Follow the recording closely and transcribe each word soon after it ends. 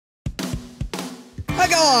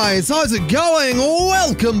Guys, how's it going?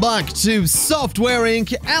 Welcome back to Software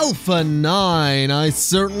Inc. Alpha 9. I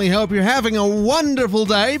certainly hope you're having a wonderful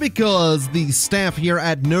day because the staff here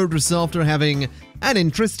at NerdResoft are having an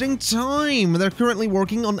interesting time. They're currently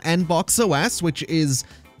working on Nbox OS, which is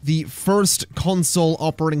the first console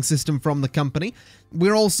operating system from the company.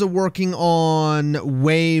 We're also working on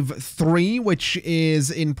Wave 3, which is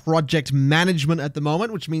in project management at the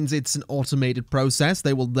moment, which means it's an automated process.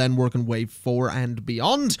 They will then work on Wave 4 and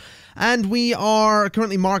beyond. And we are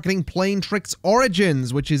currently marketing Plain Tricks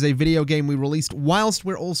Origins, which is a video game we released whilst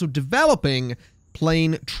we're also developing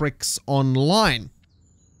Plain Tricks Online.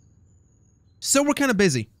 So we're kind of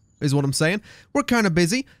busy, is what I'm saying. We're kind of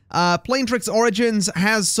busy. Plain Tricks Origins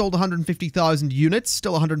has sold 150,000 units,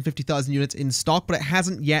 still 150,000 units in stock, but it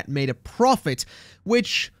hasn't yet made a profit,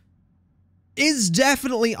 which is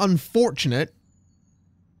definitely unfortunate.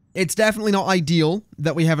 It's definitely not ideal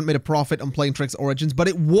that we haven't made a profit on Plain Tricks Origins, but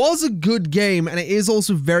it was a good game, and it is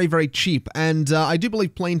also very, very cheap, and I do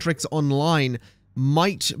believe Plain Tricks Online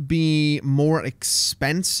might be more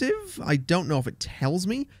expensive. I don't know if it tells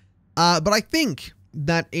me, but I think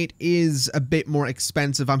that it is a bit more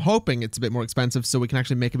expensive. I'm hoping it's a bit more expensive so we can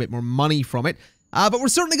actually make a bit more money from it. But we're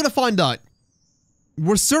certainly going to find out.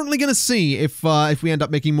 We're certainly going to see if we end up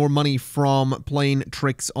making more money from Plain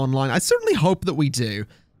Tricks Online. I certainly hope that we do,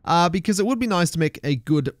 because it would be nice to make a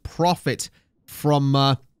good profit from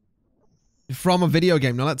a video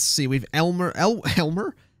game. Now let's see. We've Elmer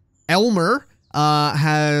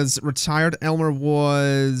has retired. Elmer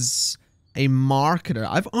was a marketer.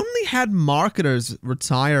 I've only had marketers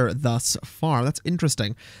retire thus far. That's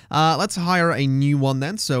interesting. Let's hire a new one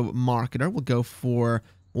then. So marketer, we'll go for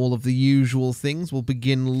all of the usual things. We'll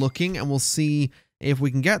begin looking and we'll see if we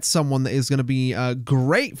can get someone that is going to be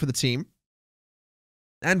great for the team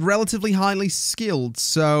and relatively highly skilled.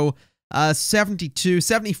 So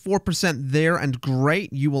 74% there, and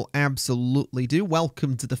great. You will absolutely do.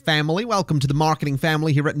 Welcome to the family. Welcome to the marketing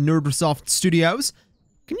family here at NerdResoft Studios.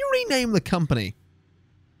 Can you rename the company?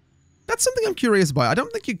 That's something I'm curious about. I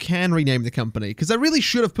don't think you can rename the company, because I really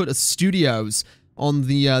should have put a studios on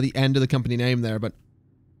the end of the company name there, but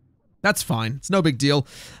that's fine. It's no big deal.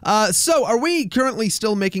 So, are we currently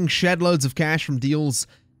still making shed loads of cash from deals?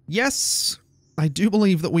 Yes, I do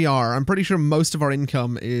believe that we are. I'm pretty sure most of our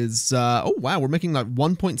income is... oh, wow, we're making like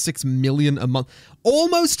 1.6 million a month.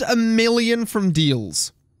 Almost a million from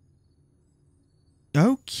deals.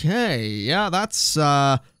 Okay, yeah, that's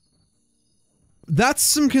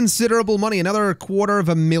some considerable money. Another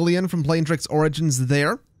 $250,000 from Plain Tricks Origins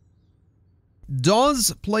there.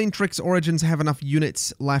 Does Plain Tricks Origins have enough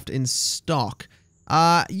units left in stock?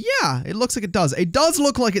 Yeah, it looks like it does. It does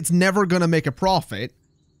look like it's never gonna make a profit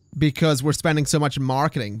because we're spending so much in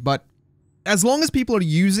marketing, but as long as people are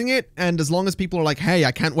using it, and as long as people are like, hey,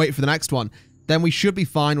 I can't wait for the next one, then we should be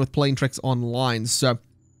fine with Plain Tricks Online, so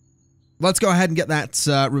let's go ahead and get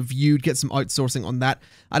that reviewed, get some outsourcing on that.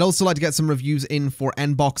 I'd also like to get some reviews in for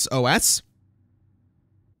Nbox OS,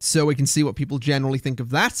 so we can see what people generally think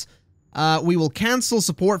of that. We will cancel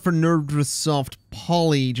support for NerdResoft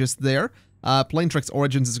Poly just there. Plain Tricks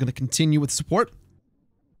Origins is going to continue with support.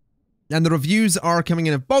 And the reviews are coming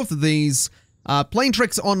in of both of these. Plain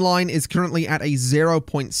Tricks Online is currently at a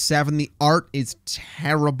 0.7. The art is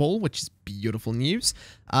terrible, which is beautiful news.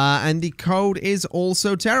 And the code is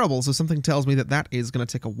also terrible, so something tells me that that is going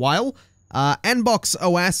to take a while. Nbox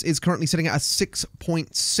OS is currently sitting at a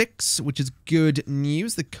 6.6, which is good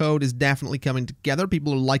news. The code is definitely coming together.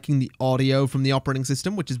 People are liking the audio from the operating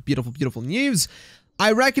system, which is beautiful, beautiful news.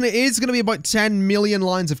 I reckon it is going to be about 10 million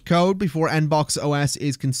lines of code before Nbox OS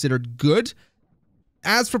is considered good.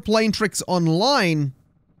 As for Plain Tricks Online,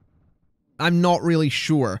 I'm not really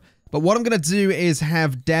sure. But what I'm going to do is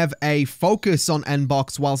have Dev A focus on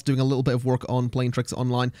Nbox whilst doing a little bit of work on Plain Tricks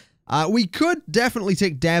Online. We could definitely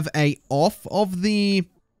take Dev A off of the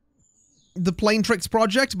Plain Tricks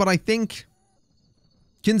project, but I think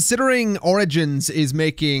considering Origins is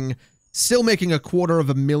still making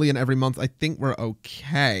 $250,000 every month, I think we're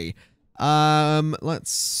okay.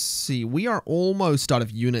 Let's see. We are almost out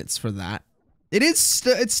of units for that. It's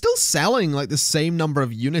still selling like the same number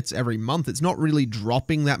of units every month. It's not really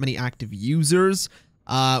dropping that many active users.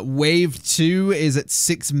 Wave 2 is at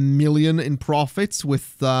 6 million in profits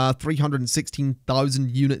with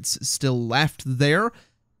 316,000 units still left there.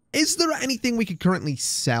 Is there anything we could currently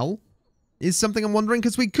sell? Is something I'm wondering,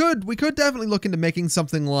 because we could definitely look into making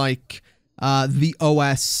something like the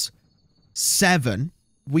OS 7.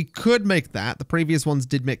 We could make that. The previous ones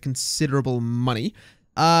did make considerable money.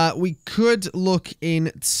 We could look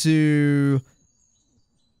into...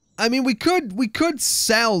 I mean, we could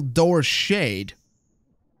sell Door Shade.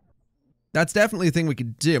 That's definitely a thing we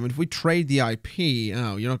could do. I mean, if we trade the IP...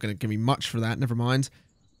 Oh, you're not going to give me much for that. Never mind.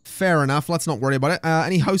 Fair enough. Let's not worry about it.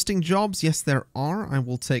 Any hosting jobs? Yes, there are. I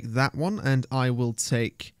will take that one, and I will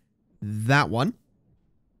take that one.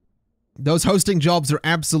 Those hosting jobs are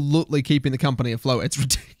absolutely keeping the company afloat. It's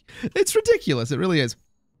ridiculous. It really is.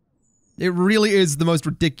 It really is the most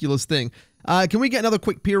ridiculous thing. Can we get another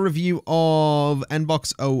quick peer review of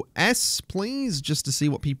NBox OS, please? Just to see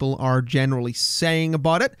what people are generally saying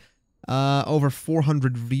about it. Over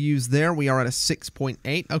 400 views there. We are at a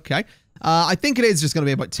 6.8. Okay. I think it is just going to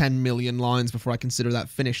be about 10 million lines before I consider that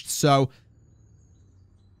finished. So,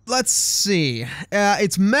 let's see.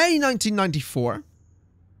 It's May 1994.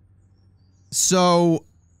 So,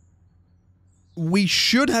 we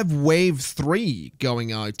should have Wave 3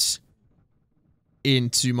 going out in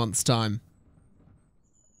 2 months' time.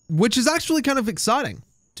 Which is actually kind of exciting,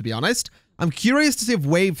 to be honest. I'm curious to see if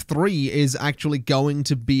Wave 3 is actually going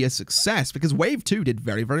to be a success, because Wave 2 did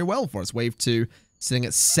very, very well for us. Wave 2 sitting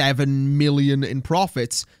at 7 million in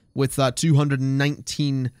profits with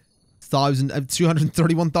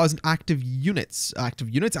 231,000 active users.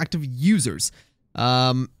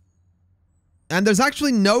 And there's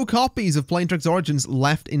actually no copies of Plain Tricks Origins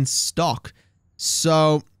left in stock.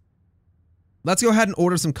 So, let's go ahead and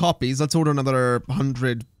order some copies. Let's order another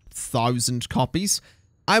 100,000 copies.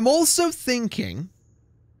 I'm also thinking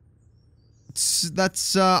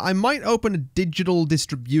that I might open a digital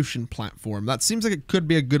distribution platform. That seems like it could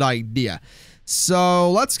be a good idea.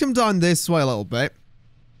 So, let's come down this way a little bit.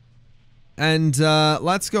 And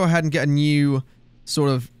let's go ahead and get a new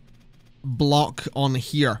sort of block on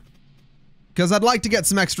here. Because I'd like to get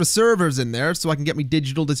some extra servers in there so I can get my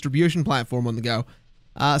digital distribution platform on the go.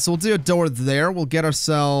 So we'll do a door there. We'll get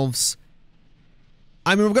ourselves...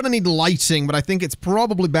 I mean, we're going to need lighting, but I think it's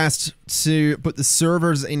probably best to put the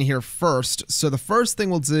servers in here first. So the first thing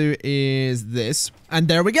we'll do is this. And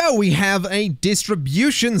there we go. We have a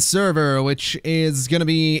distribution server, which is going to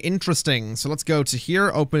be interesting. So let's go to here,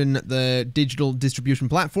 open the digital distribution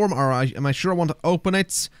platform. Or am I sure I want to open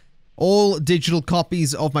it? All digital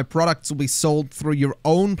copies of my products will be sold through your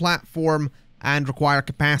own platform and require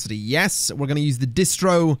capacity. Yes, we're going to use the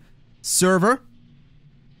distro server.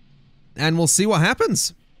 And we'll see what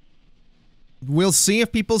happens. We'll see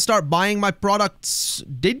if people start buying my products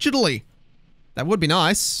digitally. That would be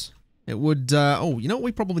nice. It would, oh, you know what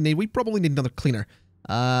we probably need? We probably need another cleaner.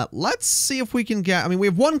 Let's see if we can get, I mean, we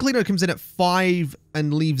have one cleaner that comes in at 5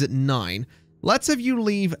 and leaves at 9. Let's have you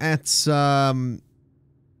leave at,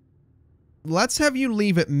 let's have you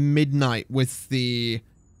leave at midnight with the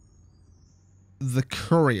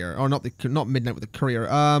courier. Or not midnight with the courier.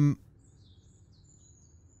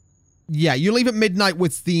 Yeah, you leave at midnight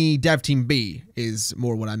with the dev team B, is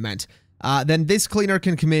more what I meant. Then this cleaner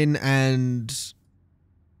can come in and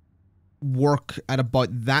work at about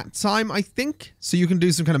that time, I think. So you can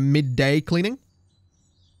do some kind of midday cleaning.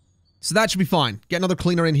 So that should be fine. Get another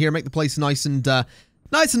cleaner in here, make the place nice and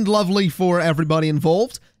lovely for everybody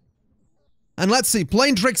involved. And let's see,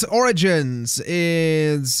 Plain Tricks Origins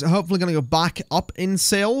is hopefully going to go back up in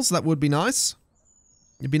sales. That would be nice.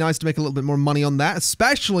 It'd be nice to make a little bit more money on that,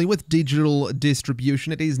 especially with digital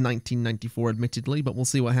distribution. It is 1994, admittedly, but we'll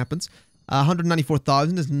see what happens.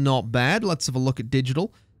 194,000 is not bad. Let's have a look at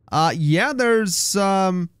digital. Yeah, there's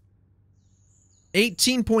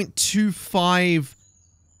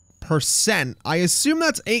 18.25%. I assume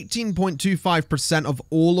that's 18.25% of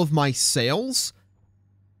all of my sales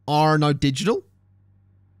are now digital.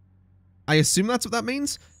 I assume that's what that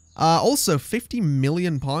means. Also, 50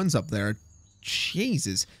 million pounds up there.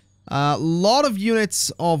 Jesus. A lot of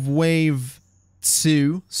units of Wave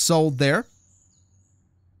 2 sold there.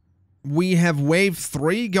 We have Wave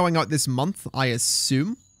 3 going out this month, I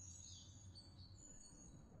assume.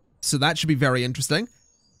 So that should be very interesting.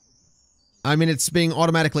 I mean, it's being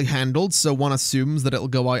automatically handled, so one assumes that it'll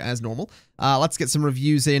go out as normal. Let's get some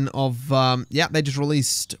reviews in of... yeah, they just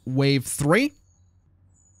released Wave 3.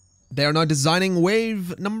 They are now designing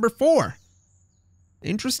Wave number 4.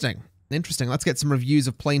 Interesting. Interesting. Let's get some reviews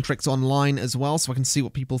of Plain Tricks Online as well, so I can see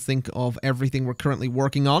what people think of everything we're currently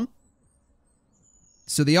working on.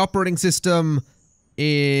 So the operating system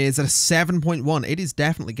is at a 7.1. It is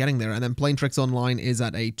definitely getting there. And then Plain Tricks Online is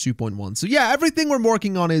at a 2.1. So yeah, everything we're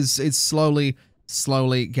working on is slowly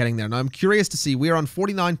getting there. Now I'm curious to see, we're on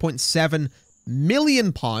 49.7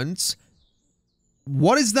 million pounds.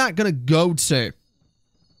 What is that going to go to?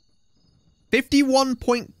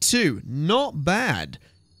 51.2. Not bad.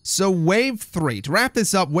 So Wave 3. To wrap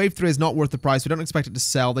this up, Wave 3 is not worth the price. We don't expect it to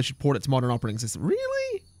sell. They should port it to modern operating system.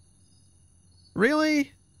 Really?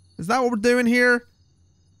 Really? Is that what we're doing here?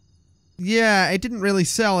 Yeah, it didn't really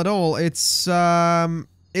sell at all. It's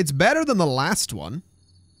better than the last one,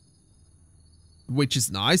 which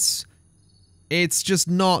is nice. It's just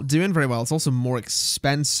not doing very well. It's also more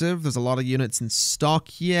expensive. There's a lot of units in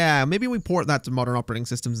stock. Yeah, maybe we port that to modern operating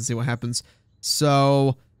systems and see what happens.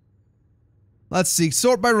 So, let's see.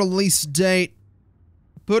 Sort by release date.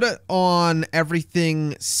 Put it on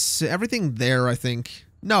everything there, I think.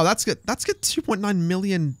 No, that's good. That's good. 2.9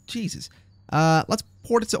 million. Jesus. Let's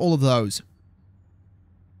port it to all of those.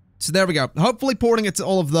 So there we go. Hopefully porting it to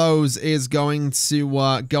all of those is going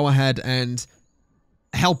to go ahead and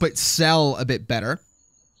help it sell a bit better.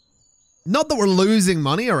 Not that we're losing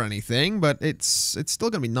money or anything, but it's still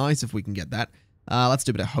going to be nice if we can get that. Let's do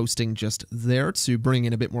a bit of hosting just there to bring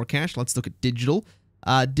in a bit more cash. Let's look at digital.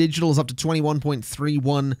 Digital is up to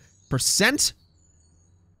 21.31%.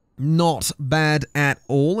 Not bad at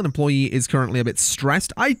all. An employee is currently a bit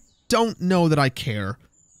stressed. I don't know that I care,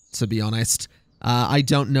 to be honest. I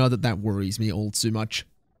don't know that worries me all too much.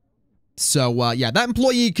 So, yeah, that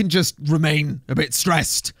employee can just remain a bit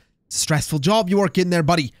stressed. Stressful job you work in there,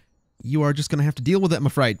 buddy. You are just going to have to deal with it, I'm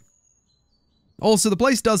afraid. Also, the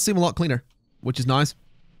place does seem a lot cleaner, which is nice.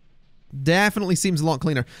 Definitely seems a lot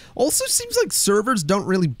cleaner. Also, seems like servers don't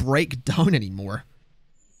really break down anymore,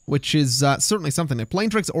 which is certainly something. Now,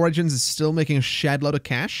 Planetrix Origins is still making a shed load of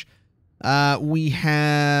cash. We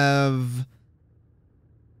have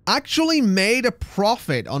actually made a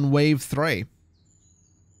profit on Wave 3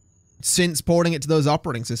 since porting it to those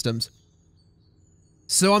operating systems.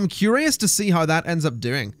 So I'm curious to see how that ends up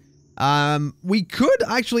doing. We could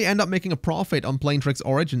actually end up making a profit on Planetrix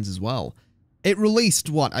Origins as well. It released,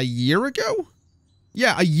 what, a year ago?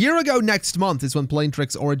 Yeah, a year ago next month is when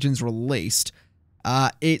Planetrix Origins released.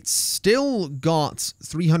 It's still got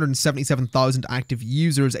 377,000 active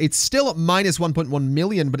users. It's still at minus 1.1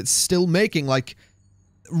 million, but it's still making, like,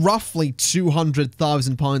 roughly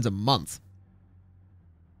 £200,000 a month.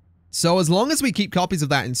 So as long as we keep copies of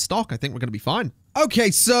that in stock, I think we're going to be fine. Okay,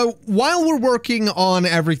 so while we're working on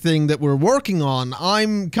everything that we're working on,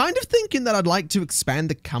 I'm kind of thinking that I'd like to expand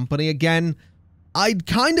the company again. I'd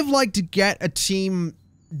kind of like to get a team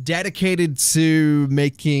dedicated to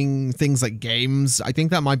making things like games. I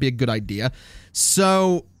think that might be a good idea.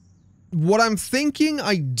 So what I'm thinking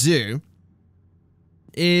I do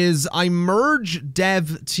is I merge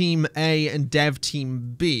Dev Team A and Dev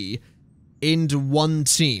Team B into one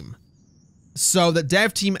team. So that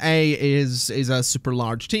Dev Team A is a super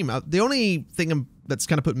large team. The only thing that's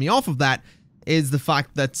kind of putting me off of that is the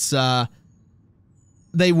fact that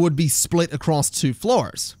they would be split across 2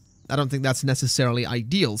 floors. I don't think that's necessarily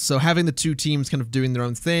ideal. So having the 2 teams kind of doing their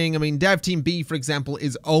own thing. I mean, Dev Team B, for example,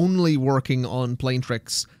 is only working on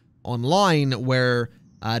Planetrix Online, where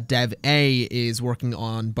Dev A is working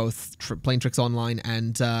on both Planetrix Online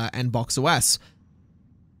and BoxOS.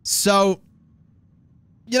 So,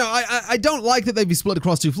 you know, I don't like that they'd be split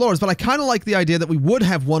across 2 floors, but I kind of like the idea that we would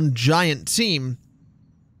have one giant team.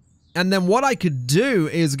 And then what I could do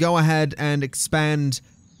is go ahead and expand,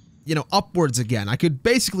 you know, upwards again. I could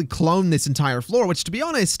basically clone this entire floor, which, to be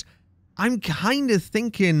honest, I'm kind of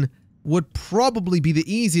thinking would probably be the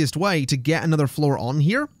easiest way to get another floor on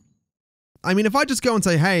here. I mean, if I just go and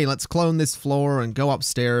say, hey, let's clone this floor and go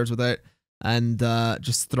upstairs with it and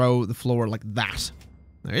just throw the floor like that.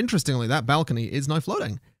 Now, interestingly, that balcony is now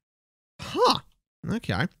floating. Huh.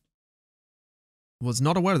 Okay. Was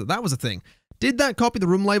not aware that that was a thing. Did that copy the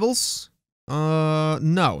room labels?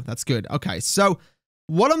 No, that's good. Okay, so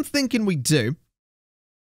what I'm thinking we do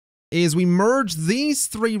is we merge these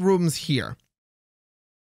 3 rooms here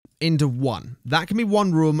into one. That can be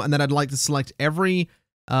one room, and then I'd like to select every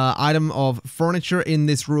item of furniture in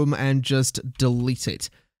this room and just delete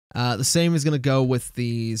it. The same is going to go with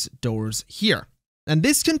these doors here. And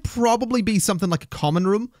this can probably be something like a common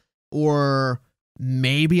room, or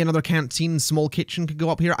maybe another canteen, small kitchen could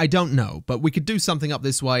go up here. I don't know, but we could do something up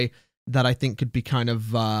this way that I think could be kind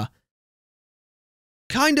of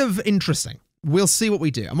interesting. We'll see what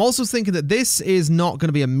we do. I'm also thinking that this is not going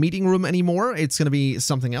to be a meeting room anymore. It's going to be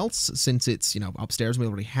something else, since it's, you know, upstairs. We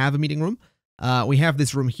already have a meeting room. We have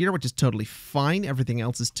this room here, which is totally fine. Everything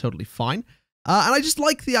else is totally fine. And I just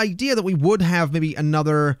like the idea that we would have maybe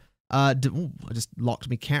another... ooh, I just locked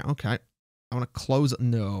me cat. Okay. I want to close it.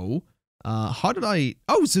 No. How did I...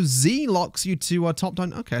 Oh, so Z locks you to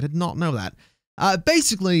top-down. Okay, I did not know that.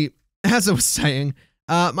 Basically, as I was saying,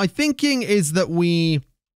 my thinking is that we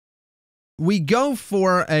go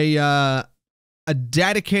for a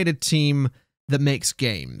dedicated team that makes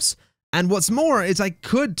games. And what's more is I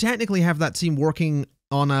could technically have that team working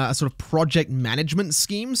on a sort of project management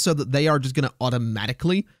scheme so that they are just going to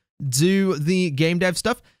automatically do the game dev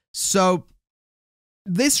stuff. So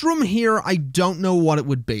this room here, I don't know what it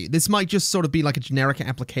would be. This might just sort of be like a generic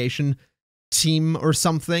application team or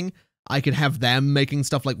something. I could have them making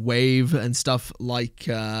stuff like Wave and stuff like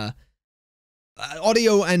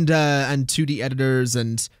audio and 2D editors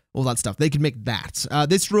and all that stuff. They could make that.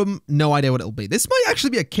 This room, no idea what it'll be. This might actually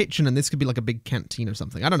be a kitchen, and this could be like a big canteen or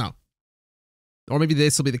something. I don't know. Or maybe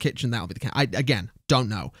this will be the kitchen, that'll be the canteen. Again, don't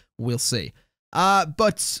know. We'll see.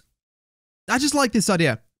 But I just like this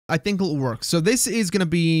idea. I think it'll work. So this is going to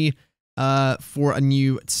be for a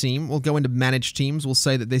new team. We'll go into manage teams. We'll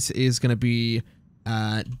say that this is going to be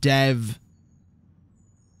dev...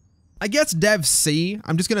 I guess Dev C.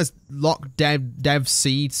 I'm just going to lock Dev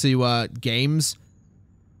C to games.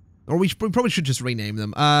 Or we probably should just rename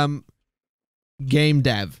them. Game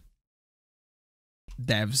Dev.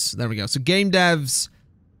 Devs. There we go. So Game Devs.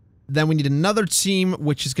 Then we need another team,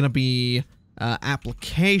 which is going to be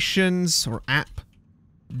applications or app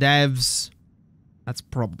devs. That's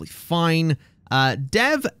probably fine.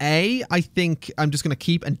 Dev A, I think I'm just going to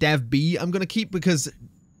keep, and Dev B, I'm going to keep because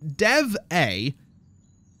Dev A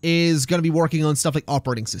is going to be working on stuff like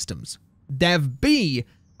operating systems. Dev B,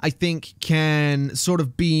 I think, can sort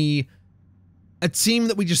of be a team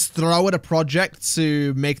that we just throw at a project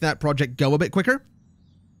to make that project go a bit quicker.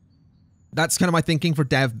 That's kind of my thinking for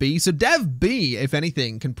Dev B. So Dev B, if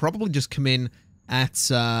anything, can probably just come in at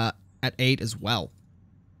 8 as well.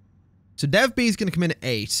 So Dev B is going to come in at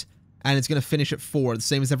 8, and it's going to finish at 4, the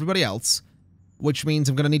same as everybody else, which means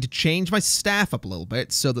I'm going to need to change my staff up a little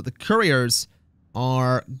bit so that the couriers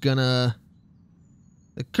are gonna...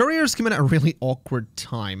 The couriers come in at a really awkward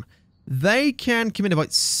time. They can come in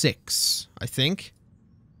about 6, I think.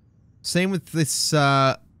 Same with this,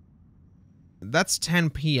 that's 10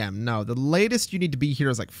 p.m. No, the latest you need to be here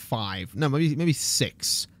is like 5. No, maybe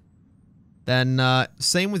 6. Then,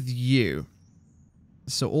 same with you.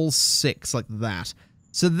 So all 6 like that.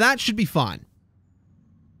 So that should be fine.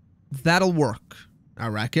 That'll work, I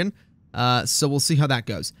reckon. So we'll see how that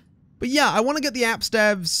goes. But yeah, I want to get the apps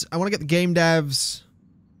devs, I want to get the game devs,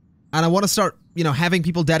 and I want to start, you know, having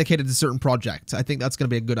people dedicated to certain projects. I think that's going to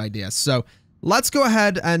be a good idea. So let's go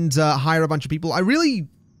ahead and hire a bunch of people. I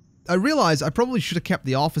realize I probably should have kept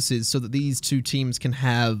the offices so that these two teams can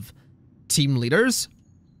have team leaders.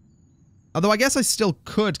 Although I guess I still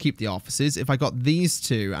could keep the offices if I got these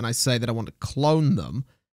two and I say that I want to clone them.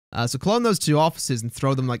 So clone those two offices and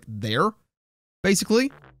throw them like there,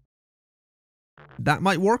 basically. That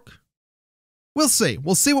might work. We'll see.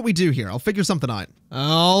 We'll see what we do here. I'll figure something out.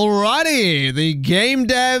 Alrighty, the game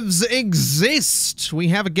devs exist. We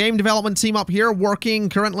have a game development team up here working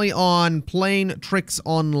currently on Playing Tricks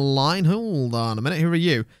Online. Hold on a minute. Who are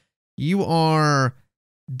you? You are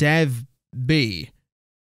Dev B.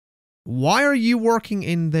 Why are you working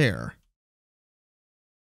in there?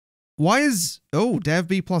 Why is... Oh, Dev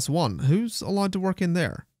B +1. Who's allowed to work in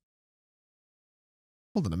there?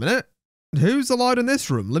 Hold on a minute. Who's allowed in this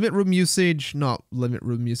room? Limit room usage, not limit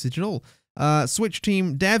room usage at all. Switch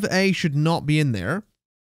team, Dev A should not be in there.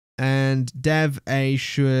 And Dev A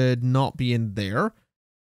should not be in there.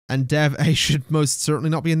 And Dev A should most certainly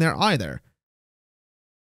not be in there either.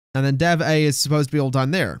 And then Dev A is supposed to be all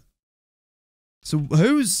down there. So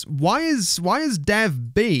why is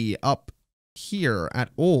Dev B up here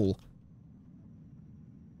at all?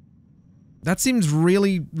 That seems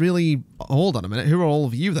really, really... Hold on a minute. Who are all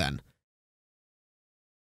of you then?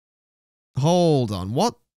 Hold on,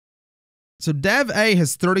 what? So Dev A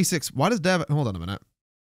has 36... Why does Dev... Hold on a minute.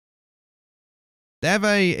 Dev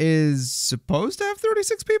A is supposed to have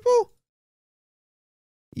 36 people?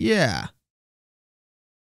 Yeah.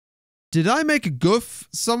 Did I make a goof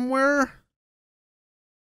somewhere?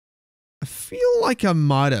 I feel like I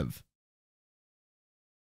might have.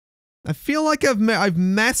 I feel like I've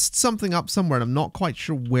messed something up somewhere and I'm not quite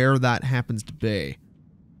sure where that happens to be.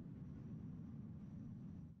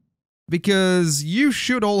 Because you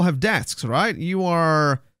should all have desks, right? You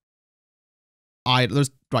are... There's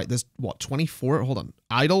what, 24? Hold on.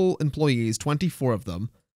 Idle employees, 24 of them.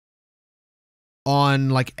 On,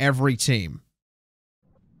 like, every team.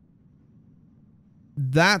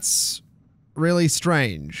 That's really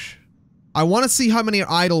strange. I want to see how many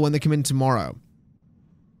are idle when they come in tomorrow.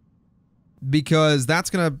 Because that's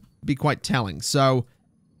going to be quite telling. So,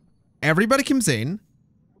 everybody comes in.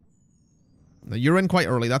 You're in quite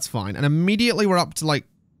early, that's fine. And immediately we're up to like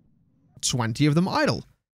 20 of them idle.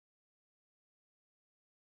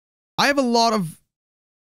 I have a lot of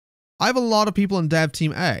people in Dev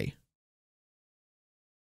Team A.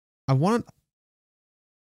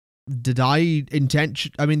 Did I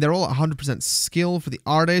intend... I mean, they're all 100% skill for the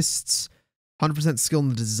artists, 100% skill in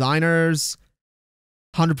the designers.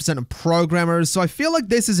 100% of programmers. So I feel like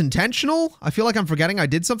this is intentional. I feel like I'm forgetting I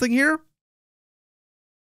did something here.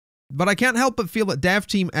 But I can't help but feel that Dev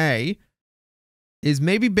Team A is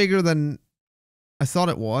maybe bigger than I thought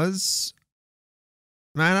it was.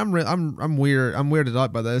 Man, I'm weird. I'm weirded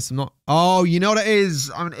out by this. I'm not. Oh, you know what it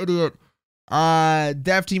is? I'm an idiot.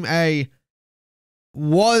 Dev Team A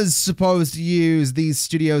was supposed to use these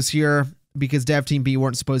studios here because Dev Team B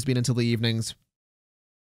weren't supposed to be in until the evenings.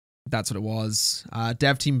 That's what it was.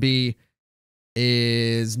 Dev Team B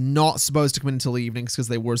is not supposed to come in until the evenings because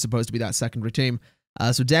they were supposed to be that secondary team.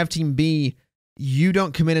 So Dev Team B, you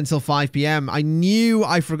don't come in until 5 p.m. I knew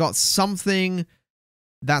I forgot something.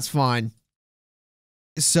 That's fine.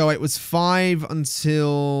 So it was 5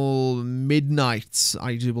 until midnight,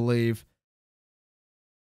 I do believe.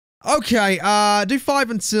 Okay, do 5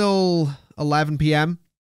 until 11 p.m.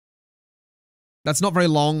 That's not very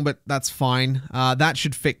long, but that's fine. That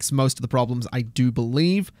should fix most of the problems, I do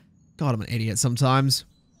believe. God, I'm an idiot sometimes.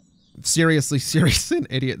 Seriously an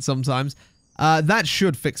idiot sometimes. That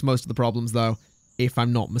should fix most of the problems, though, if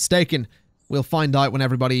I'm not mistaken. We'll find out when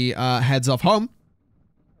everybody heads off home.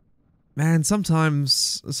 Man,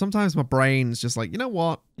 sometimes my brain's just like, you know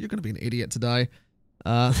what? You're gonna be an idiot today.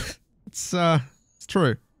 It's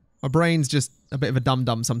true. My brain's just a bit of a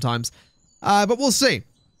dum-dum sometimes. But we'll see.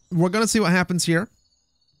 We're gonna see what happens here.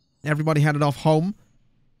 Everybody headed off home.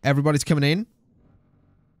 Everybody's coming in.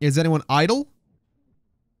 Is anyone idle?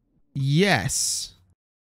 Yes.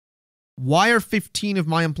 Why are 15 of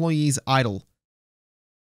my employees idle?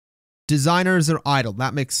 Designers are idle.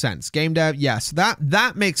 That makes sense. Game dev, yes.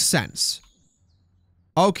 That makes sense.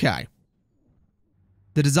 Okay.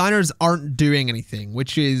 The designers aren't doing anything,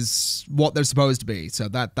 which is what they're supposed to be. So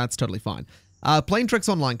that's totally fine. Playing Tricks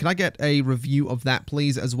Online. Can I get a review of that,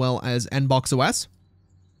 please, as well as NBox OS?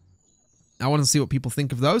 I want to see what people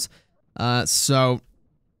think of those. So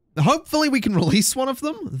hopefully we can release one of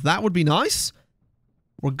them. That would be nice.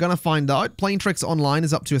 We're gonna find out. Playing Tricks Online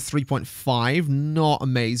is up to a 3.5. Not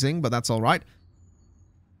amazing, but that's alright.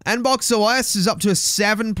 NBox OS is up to a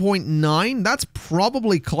 7.9. That's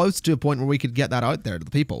probably close to a point where we could get that out there to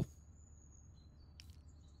the people.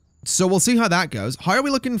 So we'll see how that goes. How are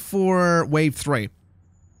we looking for Wave 3?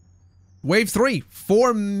 Wave 3,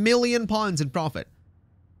 £4 million in profit.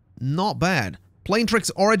 Not bad. Playing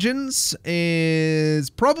Tricks Origins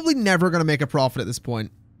is probably never gonna make a profit at this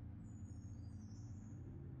point.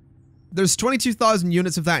 There's 22,000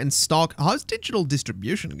 units of that in stock. How's digital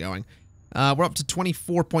distribution going? We're up to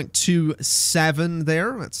 24.27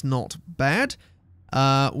 there. That's not bad.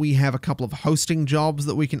 We have a couple of hosting jobs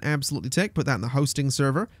that we can absolutely take. Put that in the hosting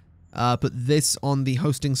server. Put this on the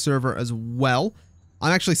hosting server as well.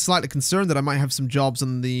 I'm actually slightly concerned that I might have some jobs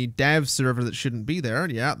on the dev server that shouldn't be there.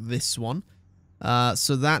 Yeah, this one.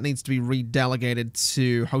 So that needs to be redelegated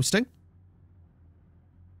to hosting.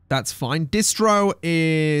 That's fine. Distro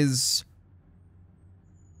is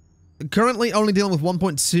currently only dealing with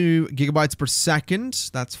 1.2 gigabytes per second.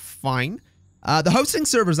 That's fine. The hosting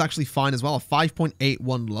server is actually fine as well. A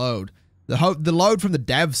 5.81 load. The load from the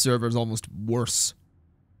dev server is almost worse.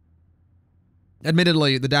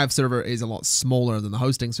 Admittedly, the dev server is a lot smaller than the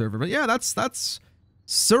hosting server, but yeah, that's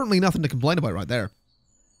certainly nothing to complain about right there.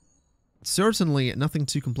 Certainly nothing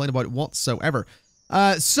to complain about whatsoever.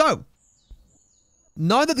 So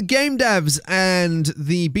now that the game devs and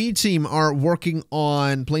the B team are working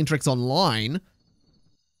on Playing Tricks Online,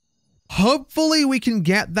 hopefully we can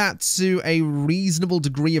get that to a reasonable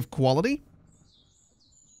degree of quality.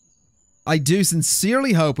 I do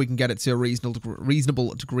sincerely hope we can get it to a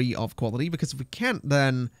reasonable degree of quality, because if we can't,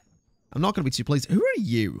 then I'm not going to be too pleased. Who are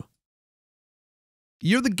you?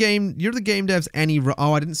 You're the game devs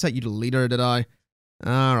oh, I didn't set you to leader, did I?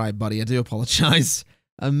 Alright, buddy, I do apologize.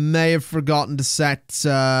 I may have forgotten to set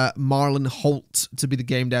Marlon Holt to be the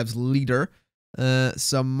game dev's leader.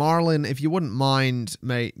 So Marlon, if you wouldn't mind,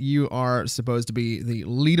 mate, you are supposed to be the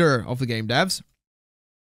leader of the game devs.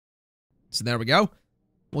 So there we go.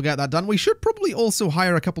 We'll get that done. We should probably also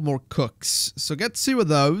hire a couple more cooks. So get 2 of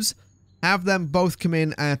those. Have them both come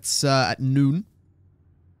in at noon.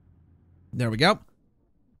 There we go.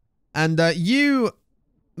 And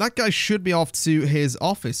that guy should be off to his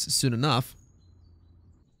office soon enough.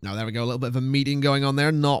 Now, there we go. A little bit of a meeting going on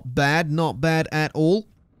there. Not bad. Not bad at all.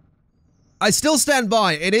 I still stand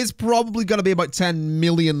by. It is probably going to be about 10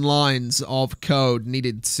 million lines of code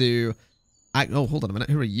needed to... Oh, hold on a minute.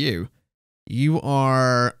 Who are you? You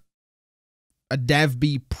are a Dev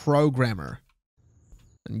B programmer.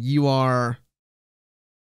 And you are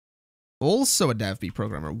also a Dev B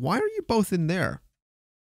programmer. Why are you both in there?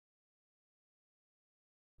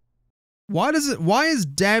 Why is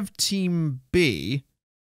Dev Team B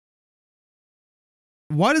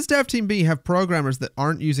Why does Dev Team B have programmers that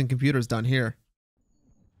aren't using computers down here?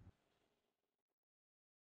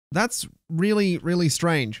 That's really, really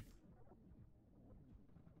strange.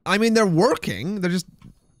 I mean, they're working. They're just...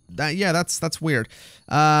 yeah, that's weird.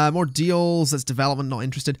 More deals. That's development. Not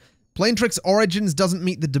interested. Planetrix Origins doesn't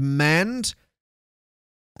meet the demand.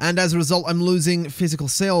 And as a result, I'm losing physical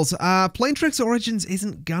sales. Planetrix Origins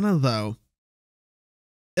isn't gonna, though.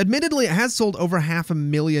 Admittedly, it has sold over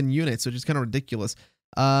 500,000 units, which is kind of ridiculous.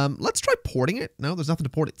 Let's try porting it. No, there's nothing to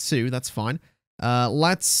port it to. That's fine.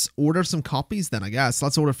 Let's order some copies then, I guess.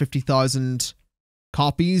 Let's order 50,000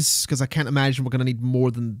 copies, because I can't imagine we're going to need more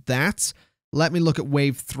than that. Let me look at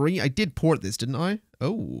Wave 3. I did port this, didn't I?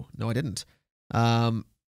 Oh, no, I didn't.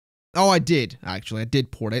 Oh, I did, actually. I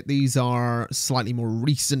did port it. These are slightly more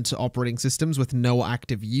recent operating systems with no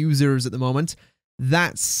active users at the moment.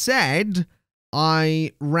 That said,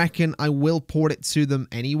 I reckon I will port it to them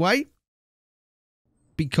anyway.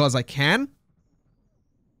 Because I can.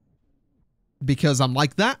 Because I'm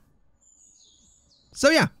like that. So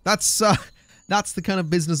yeah, that's the kind of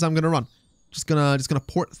business I'm gonna run. Just gonna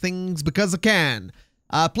port things because I can.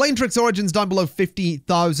 Planetrix Origins down below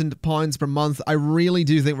 £50,000 per month. I really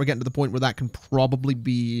do think we're getting to the point where that can probably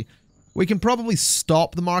be... We can probably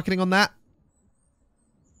stop the marketing on that.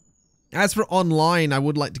 As for online, I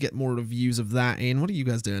would like to get more reviews of that in. What are you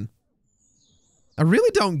guys doing? I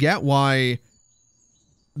really don't get why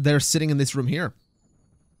they're sitting in this room here.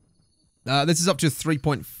 This is up to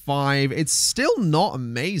 3.5. It's still not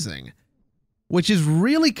amazing, which is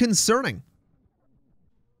really concerning.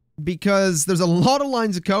 Because there's a lot of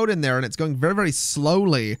lines of code in there and it's going very, very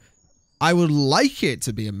slowly. I would like it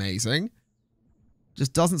to be amazing.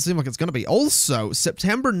 Just doesn't seem like it's going to be. Also,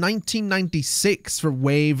 September 1996 for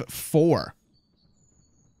Wave 4.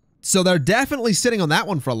 So they're definitely sitting on that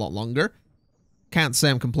one for a lot longer. Can't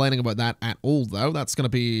say I'm complaining about that at all, though. That's going to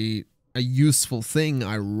be a useful thing,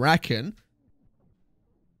 I reckon.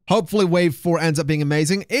 Hopefully Wave 4 ends up being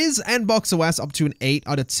amazing. Is NBox OS up to an 8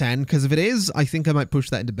 out of 10? Because if it is, I think I might push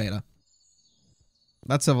that into beta.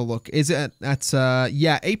 Let's have a look. Is it at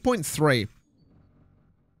yeah, 8.3.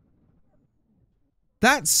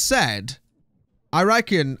 That said, I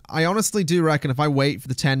honestly do reckon if I wait for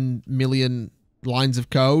the 10 million lines of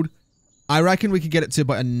code, I reckon we could get it to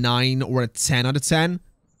about a 9 or a 10 out of 10.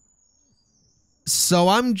 So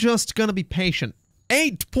I'm just gonna be patient.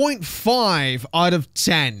 8.5 out of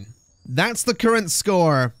 10. That's the current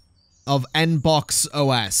score of NBox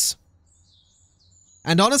OS.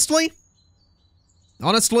 And honestly,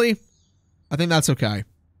 I think that's okay.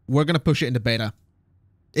 We're gonna push it into beta.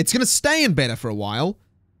 It's gonna stay in beta for a while,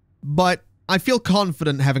 but I feel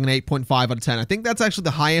confident having an 8.5 out of 10. I think that's actually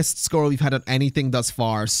the highest score we've had on anything thus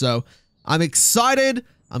far, so I'm excited,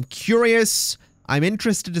 I'm curious, I'm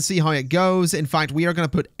interested to see how it goes. In fact, we are going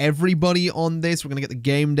to put everybody on this. We're going to get the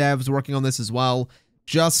game devs working on this as well,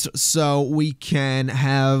 just so we can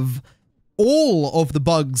have all of the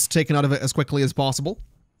bugs taken out of it as quickly as possible.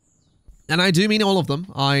 And I do mean all of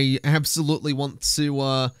them. I absolutely want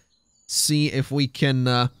to see if we can,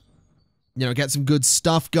 you know, get some good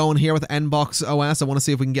stuff going here with NBox OS. I want to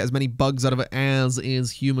see if we can get as many bugs out of it as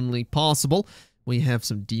is humanly possible. We have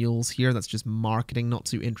some deals here. That's just marketing. Not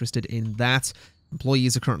too interested in that.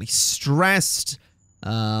 Employees are currently stressed.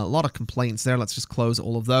 A lot of complaints there. Let's just close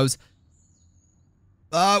all of those.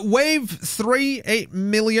 Wave 3, 8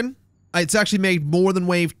 million. It's actually made more than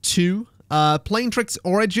Wave 2. Planetrix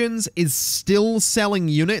Origins is still selling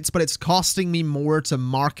units, but it's costing me more to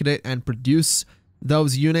market it and produce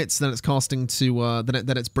those units than it's costing to,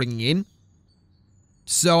 than it's bringing in.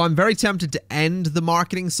 So I'm very tempted to end the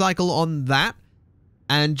marketing cycle on that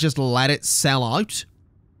and just let it sell out.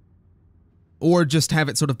 Or just have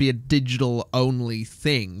it sort of be a digital-only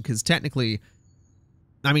thing, because technically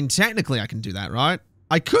I can do that, right?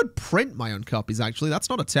 I could print my own copies, actually. That's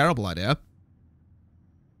not a terrible idea.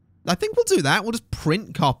 I think we'll do that. We'll just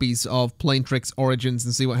print copies of Planetrix Origins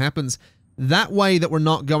and see what happens. That way that we're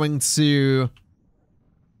not going to...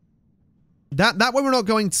 That way we're not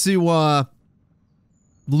going to,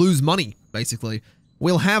 lose money, basically.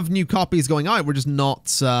 We'll have new copies going out. We're just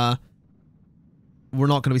not, we're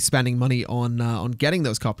not going to be spending money on getting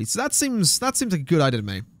those copies. So that seems like a good idea to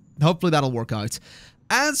me. Hopefully that'll work out.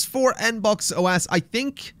 As for NBox OS, I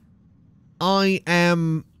think I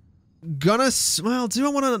am gonna... Well, do I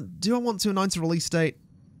want to announce a release date?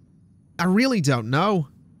 I really don't know.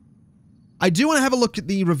 I do want to have a look at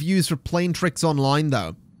the reviews for Planetrix Online,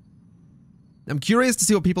 though. I'm curious to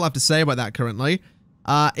see what people have to say about that currently.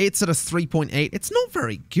 It's at a 3.8. It's not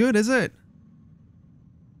very good, is it?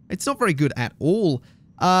 It's not very good at all.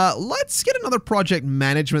 Let's get another project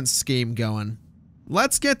management scheme going.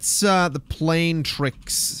 let's get the Plane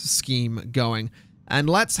Tricks scheme going. And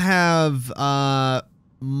let's have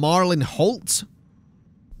Marlon Holt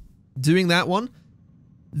doing that one.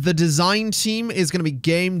 The design team is going to be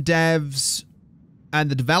game devs, and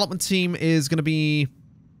the development team is going to be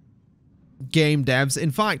game devs.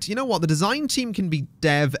 In fact, you know what? The design team can be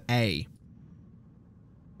dev A.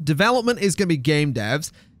 Development is going to be game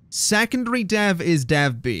devs. Secondary dev is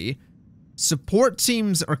dev B. Support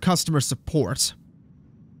teams are customer support.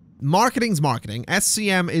 Marketing's marketing.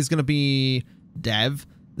 SCM is going to be dev.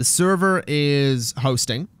 The server is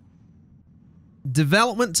hosting.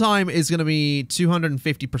 Development time is going to be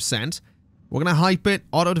 250%. We're going to hype it,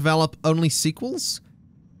 auto-develop only sequels.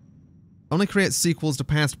 Only create sequels to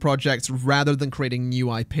past projects rather than creating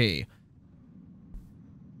new IP.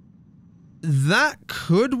 That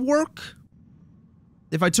could work.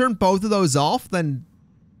 If I turn both of those off, then...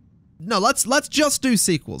 No, let's just do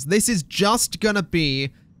sequels. This is just going to be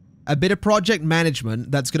a bit of project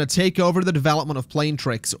management that's going to take over the development of Plane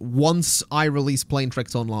Tricks once I release Plane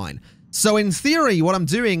Tricks Online. So in theory, what I'm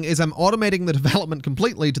doing is I'm automating the development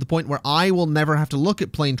completely to the point where I will never have to look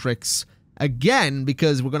at Plane Tricks again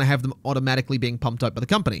because we're going to have them automatically being pumped out by the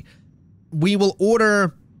company. We will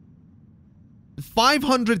order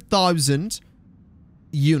 500,000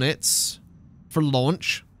 units for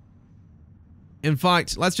launch. In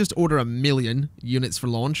fact, let's just order 1 million units for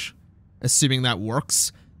launch, assuming that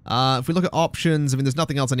works. If we look at options, I mean, there's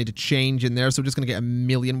nothing else I need to change in there, so we're just going to get 1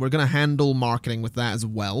 million. We're going to handle marketing with that as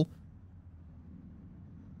well.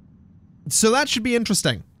 So that should be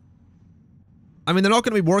interesting. I mean, they're not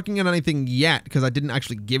going to be working on anything yet because I didn't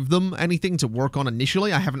actually give them anything to work on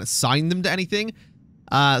initially. I haven't assigned them to anything.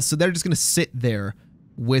 So they're just going to sit there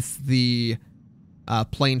with the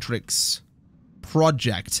Plane Tricks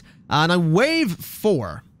project. Now, Wave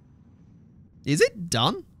 4. Is it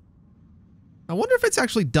done? I wonder if it's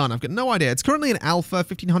actually done. I've got no idea. It's currently in alpha,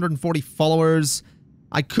 1,540 followers.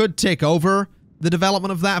 I could take over the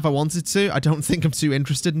development of that if I wanted to. I don't think I'm too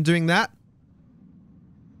interested in doing that.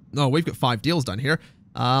 Oh, we've got 5 deals done here.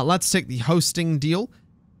 Let's take the hosting deal.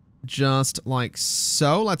 Just like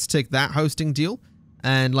so. Let's take that hosting deal.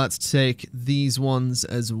 And let's take these ones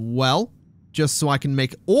as well. Just so I can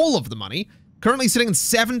make all of the money. Currently sitting in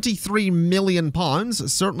 £73 million.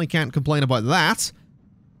 Certainly can't complain about that.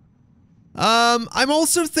 I'm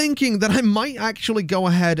also thinking that I might actually go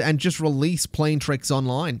ahead and just release Plane Tricks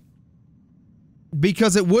Online.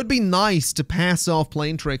 Because it would be nice to pass off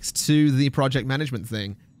Plane Tricks to the project management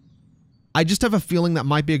thing. I just have a feeling that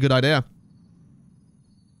might be a good idea.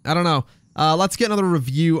 I don't know. Let's get another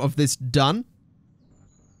review of this done.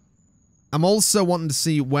 I'm also wanting to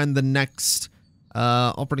see when the next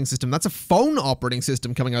operating system... That's a phone operating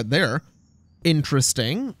system coming out there.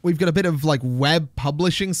 Interesting. We've got a bit of, like, web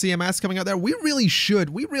publishing CMS coming out there. We really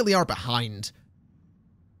should. We really are behind.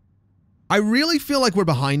 I really feel like we're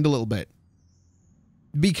behind a little bit.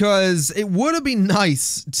 Because it would have been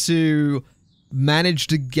nice to manage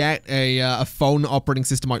to get a phone operating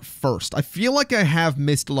system out first. I feel like I have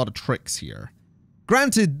missed a lot of tricks here.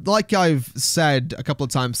 Granted, like I've said a couple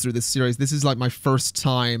of times through this series, this is like my first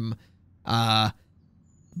time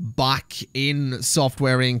back in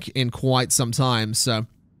Software Inc. in quite some time, so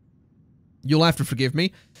you'll have to forgive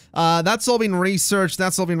me. That's all been researched.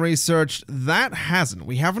 That's all been researched. That hasn't.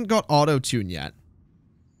 We haven't got auto-tune yet.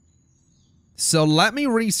 So let me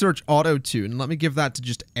research auto-tune. Let me give that to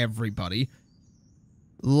just everybody.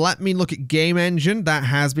 Let me look at game engine. That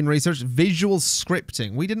has been researched. Visual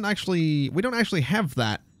scripting. We don't actually have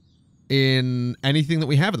that in anything that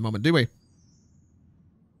we have at the moment, do we?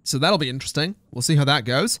 So that'll be interesting. We'll see how that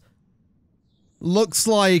goes. Looks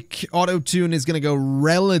like auto-tune is going to go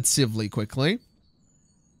relatively quickly.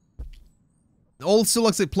 Also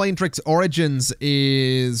looks like Plane Tricks Origins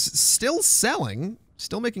is still selling.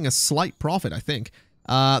 Still making a slight profit, I think.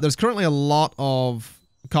 There's currently a lot of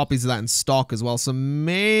copies of that in stock as well, so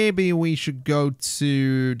maybe we should go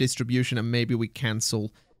to distribution and maybe we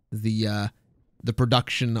cancel the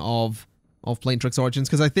production of Plane Tricks Origins,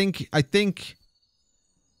 because I think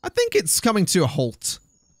it's coming to a halt.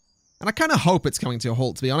 And I kind of hope it's coming to a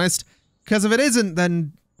halt, to be honest, because if it isn't,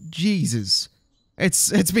 then Jesus.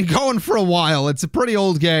 It's been going for a while. It's a pretty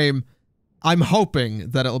old game. I'm hoping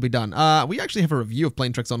that it'll be done. We actually have a review of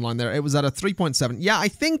Plane Tricks Online there. It was at a 3.7. Yeah, I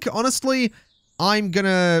think, honestly, I'm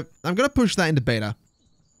gonna push that into beta.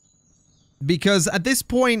 Because at this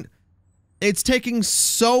point, it's taking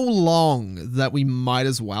so long that we might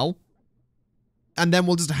as well. And then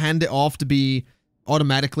we'll just hand it off to be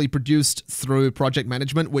automatically produced through project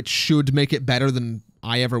management, which should make it better than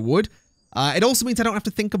I ever would. It also means I don't have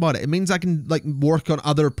to think about it. It means I can, like, work on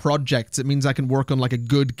other projects. It means I can work on, like, a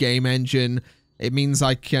good game engine. It means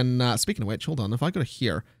I can, speaking of which, hold on, if I go to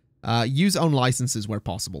here, use own licenses where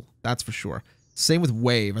possible. That's for sure. Same with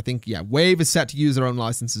Wave. I think, yeah, Wave is set to use their own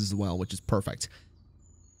licenses as well, which is perfect.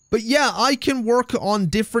 But yeah, I can work on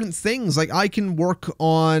different things. Like, I can work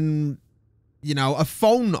on, you know, a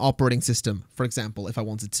phone operating system, for example, if I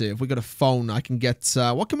wanted to. If we got a phone, I can get,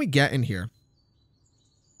 what can we get in here?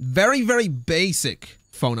 Very, very basic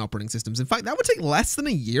phone operating systems. In fact, that would take less than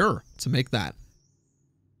a year to make that.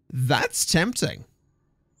 That's tempting.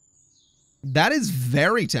 That is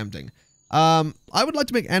very tempting. I would like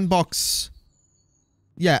to make Nbox.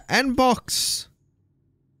 Yeah, Nbox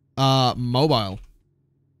mobile.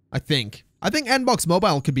 I think Nbox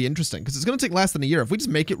mobile could be interesting because it's going to take less than a year. If we just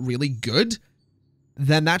make it really good,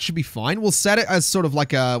 then that should be fine. We'll set it as sort of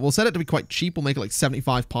like a, we'll set it to be quite cheap. We'll make it like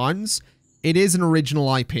 £75. It is an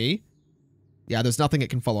original IP. Yeah, there's nothing it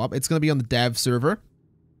can follow up. It's going to be on the dev server.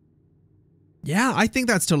 Yeah, I think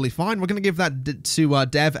that's totally fine. We're going to give that to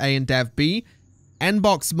Dev A and Dev B.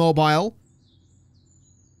 Nbox Mobile.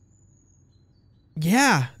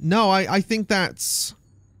 Yeah, no, I think that's...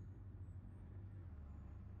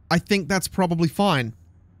 I think that's probably fine.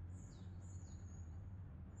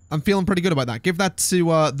 I'm feeling pretty good about that. Give that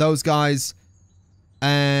to those guys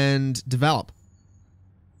and develop.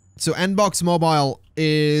 So Nbox Mobile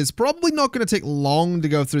is probably not going to take long to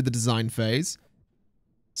go through the design phase.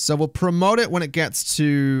 So we'll promote it when it gets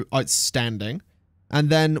to outstanding. And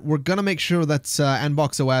then we're going to make sure that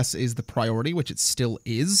Nbox OS is the priority, which it still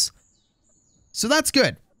is. So that's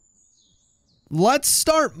good. Let's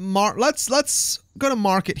start let's go to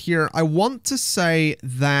market here. I want to say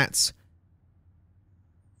that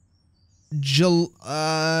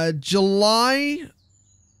July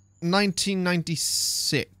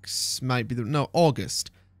 1996 might be the, no, August.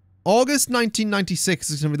 August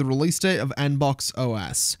 1996 is going to be the release date of Nbox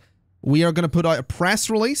OS. We are going to put out a press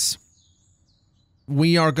release.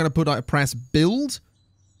 We are going to put out a press build.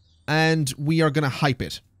 And we are going to hype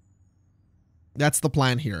it. That's the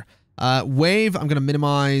plan here. Wave, I'm going to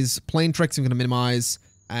minimize. Plane Tricks, I'm going to minimize.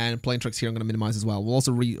 And Plane Tricks here, I'm going to minimize as well. We'll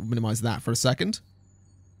also minimize that for a second.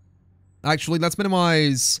 Actually, let's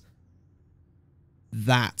minimize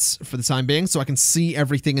that for the time being so I can see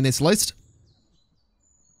everything in this list.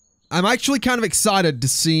 I'm actually kind of excited to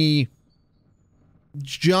see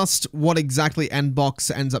just what exactly Nbox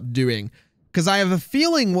ends up doing. Because I have a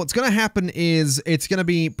feeling what's going to happen is it's going to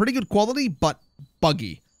be pretty good quality, but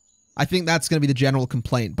buggy. I think that's going to be the general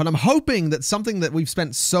complaint. But I'm hoping that something that we've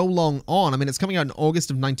spent so long on, I mean, it's coming out in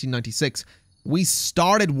August of 1996. We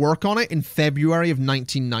started work on it in February of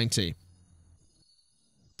 1990.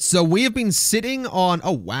 So we have been sitting on,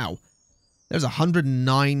 oh wow, there's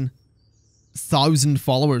 109,000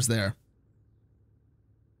 followers there.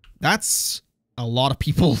 That's a lot of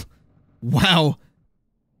people. Wow.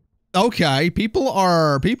 Okay, people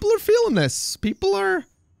are feeling this. People are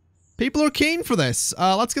keen for this.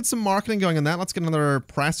 Let's get some marketing going on that. Let's get another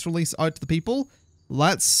press release out to the people.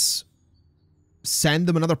 Let's send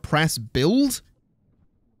them another press build.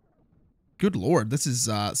 Good lord, this is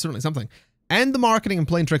certainly something. And the marketing and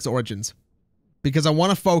Plane Tricks Origins. Because I want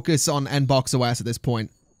to focus on Nbox OS at this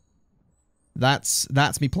point. That's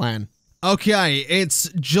me plan. Okay, it's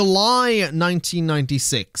July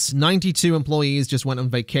 1996. 92 employees just went on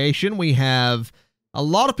vacation. We have a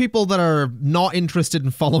lot of people that are not interested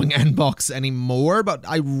in following Nbox anymore, but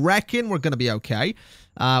I reckon we're going to be okay.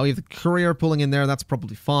 We have the courier pulling in there. That's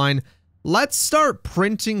probably fine. Let's start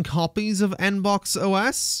printing copies of Nbox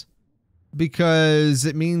OS. Because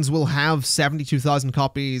it means we'll have 72,000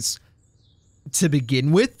 copies to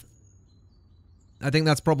begin with. I think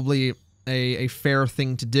that's probably a fair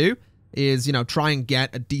thing to do. Is, you know, try and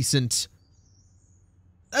get a decent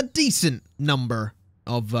number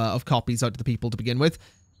of copies out to the people to begin with.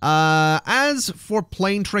 As for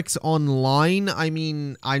Plane Tricks Online, I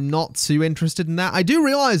mean, I'm not too interested in that. I do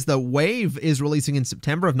realize that Wave is releasing in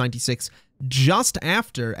September of 96, just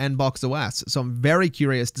after Nbox OS. So I'm very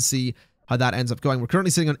curious to see how that ends up going. We're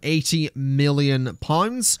currently sitting on £80 million.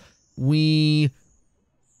 We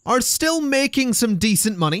are still making some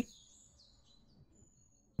decent money,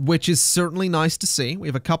 which is certainly nice to see. We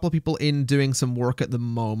have a couple of people in doing some work at the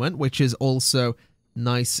moment, which is also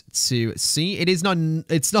nice to see. It's now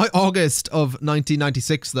August of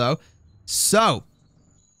 1996 though. So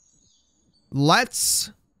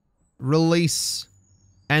let's release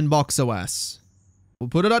Nbox OS. We'll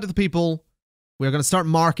put it out to the people. We're going to start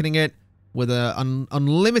marketing it with an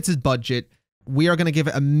unlimited budget. We are going to give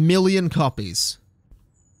it 1 million copies.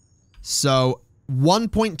 So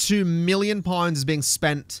 £1.2 million is being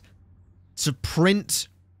spent to print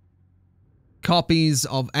copies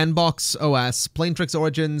of NBox OS. Planetrix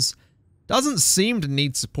Origins doesn't seem to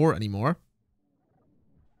need support anymore,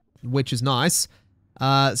 which is nice.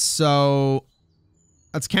 So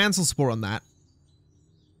let's cancel support on that.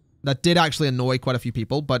 That did actually annoy quite a few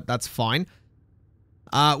people, but that's fine.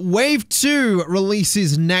 Wave 2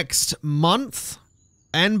 releases next month.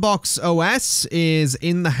 NBox OS is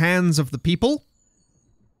in the hands of the people.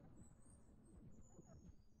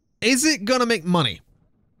 Is it gonna make money?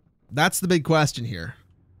 That's the big question here.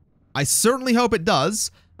 I certainly hope it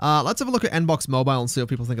does. Let's have a look at NBox Mobile and see what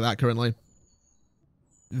people think of that currently.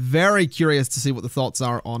 Very curious to see what the thoughts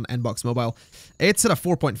are on NBox Mobile. It's at a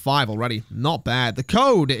 4.5 already. Not bad. The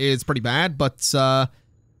code is pretty bad, but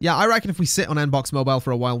yeah, I reckon if we sit on NBox Mobile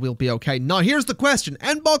for a while, we'll be okay. Now, here's the question.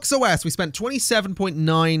 NBox OS, we spent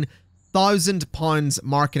 £27.9 thousand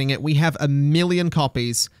marketing it. We have 1 million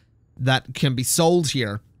copies that can be sold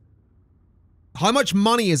here. How much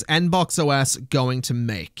money is NBox OS going to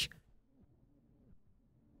make?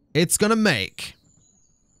 It's going to make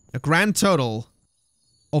a grand total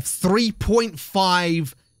of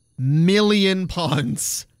 £3.5 million.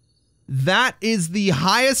 That is the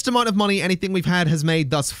highest amount of money anything we've had has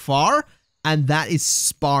made thus far, and that is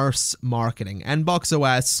sparse marketing. NBox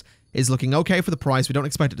OS is looking okay for the price. We don't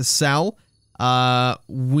expect it to sell.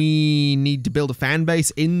 We need to build a fan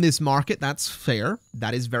base in this market. That's fair.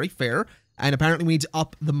 That is very fair. And apparently we need to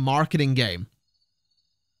up the marketing game.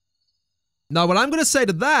 Now, what I'm going to say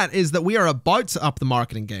to that is that we are about to up the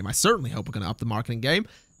marketing game. I certainly hope we're going to up the marketing game.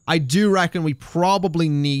 I do reckon we probably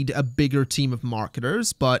need a bigger team of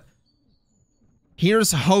marketers, but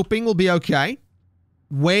here's hoping we'll be okay.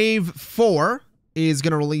 Wave 4 is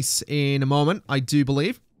going to release in a moment, I do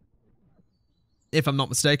believe, if I'm not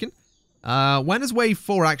mistaken. When is Wave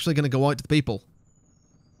 4 actually going to go out to the people?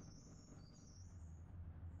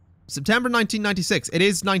 September 1996.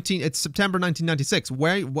 It's September 1996.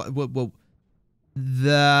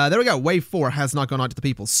 There we go. Wave 4 has not gone out to the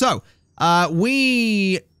people. So,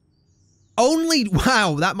 we only,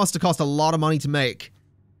 wow, that must have cost a lot of money to make.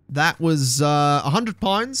 That was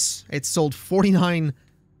 £100. It sold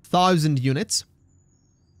 49,000 units.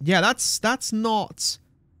 Yeah, that's not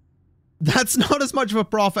as much of a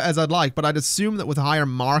profit as I'd like, but I'd assume that with higher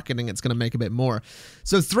marketing, it's going to make a bit more.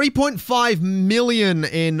 So 3.5 million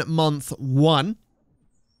in month 1.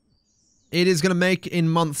 It is going to make in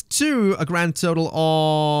month 2 a grand total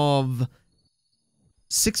of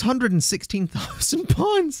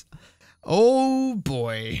 £616,000. Oh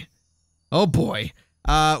boy. Oh boy.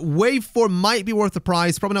 Wave 4 might be worth the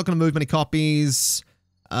price. Probably not going to move many copies.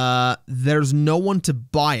 There's no one to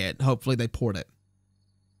buy it. Hopefully they port it.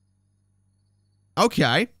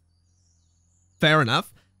 Okay. Fair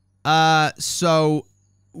enough. So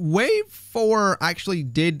Wave 4 actually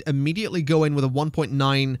did immediately go in with a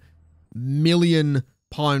 £1.9 million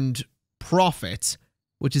profit,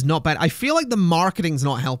 which is not bad. I feel like the marketing's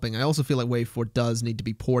not helping. I also feel like Wave 4 does need to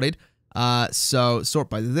be ported. So sort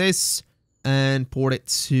by this and port it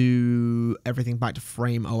to everything back to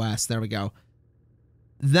Frame OS. There we go.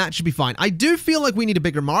 That should be fine. I do feel like we need a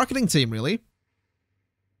bigger marketing team, really.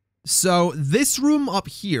 So this room up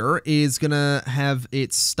here is going to have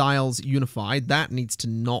its styles unified. That needs to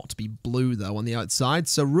not be blue, though, on the outside.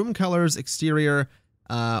 So room colors, exterior,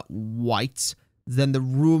 white. Then the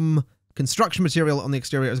room construction material on the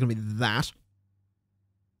exterior is going to be that.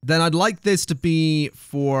 Then I'd like this to be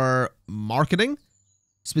for marketing,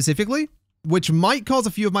 specifically, which might cause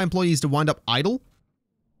a few of my employees to wind up idle,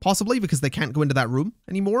 possibly, because they can't go into that room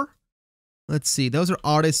anymore. Let's see, those are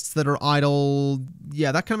artists that are idle.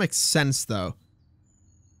 Yeah, that kind of makes sense, though.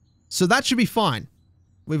 So that should be fine.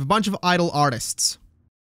 We have a bunch of idle artists.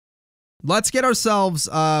 Let's get ourselves,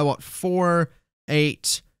 4,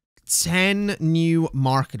 8, 10 new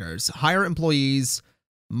marketers. Hire employees,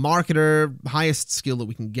 marketer, highest skill that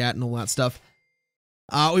we can get and all that stuff.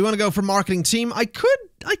 We want to go for marketing team. I could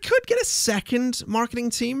get a second marketing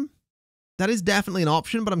team. That is definitely an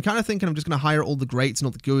option, but I'm kind of thinking I'm just going to hire all the greats and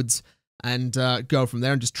all the goods and go from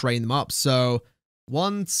there and just train them up. So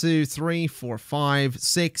 1, 2, 3, 4, 5,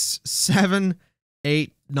 6, 7,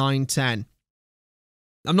 8, 9, 10.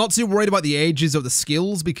 I'm not too worried about the ages of the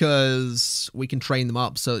skills because we can train them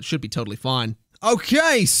up, so it should be totally fine.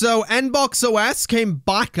 Okay, so NBox OS came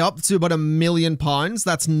back up to about £1 million.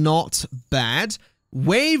 That's not bad.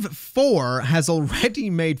 Wave 4 has already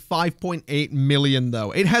made 5.8 million,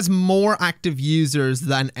 though. It has more active users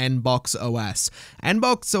than NBox OS.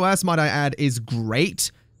 NBox OS, might I add, is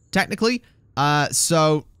great, technically.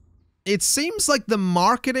 So it seems like the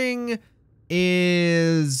marketing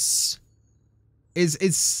is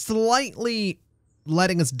slightly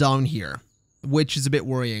letting us down here. which is a bit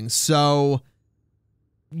worrying. So,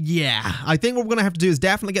 yeah, I think what we're going to have to do is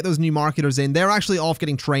definitely get those new marketers in. They're actually off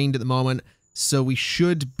getting trained at the moment, so we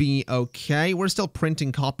should be okay. We're still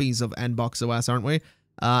printing copies of NBox OS, aren't we?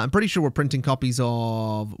 I'm pretty sure we're printing copies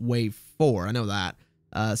of Wave 4. I know that.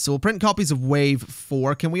 So we'll print copies of Wave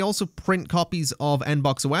 4. Can we also print copies of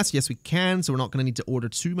NBox OS? Yes, we can, so we're not going to need to order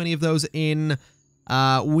too many of those in.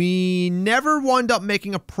 We never wound up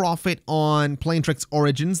making a profit on Planetrix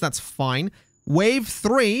Origins. That's fine. Wave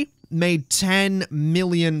 3 made £10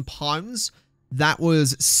 million. That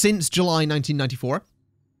was since July 1994.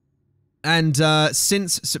 And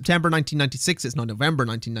since September 1996, it's not November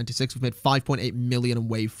 1996, we've made 5.8 million in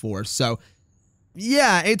Wave 4. So,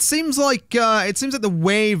 yeah, it seems like the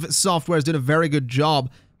Wave software is doing a very good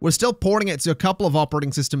job. We're still porting it to a couple of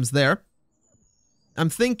operating systems there. I'm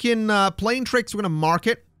thinking Planetrix we're going to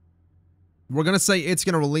market. We're going to say it's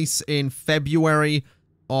going to release in February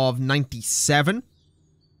of 97.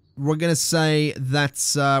 We're going to say that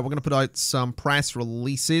we're going to put out some press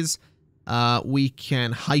releases. We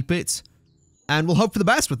can hype it. And we'll hope for the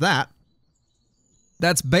best with that.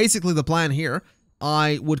 That's basically the plan here.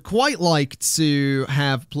 I would quite like to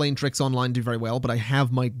have Planetrix Online do very well, but I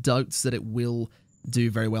have my doubts that it will do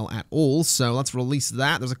very well at all. So let's release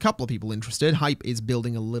that. There's a couple of people interested. Hype is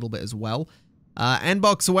building a little bit as well.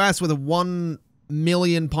 NBox OS with a £1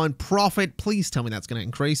 million profit. Please tell me that's going to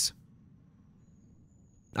increase.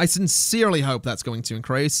 I sincerely hope that's going to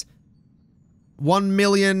increase. 1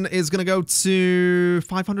 million is going to go to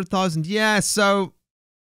 500,000. Yeah, so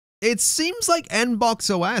it seems like NBox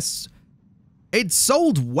OS, it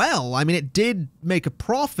sold well. I mean, it did make a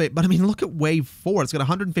profit, but I mean, look at Wave 4. It's got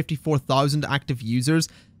 154,000 active users.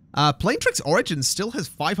 Planetrix Origins still has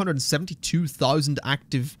 572,000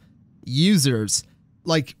 active users.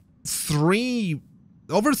 Like,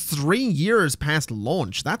 over 3 years past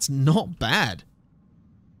launch. That's not bad.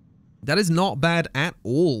 That is not bad at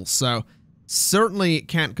all, so certainly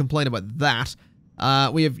can't complain about that.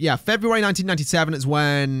 We have, yeah, February 1997 is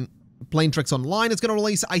when Planetrix Online is going to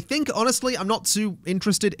release. I think, honestly, I'm not too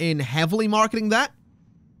interested in heavily marketing that.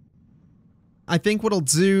 I think what I'll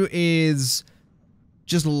do is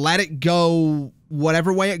just let it go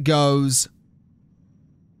whatever way it goes.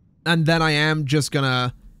 And then I am just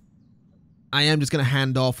gonna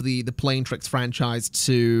hand off the Planetrix franchise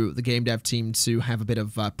to the game dev team to have a bit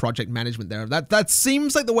of project management there. That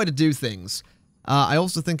seems like the way to do things. I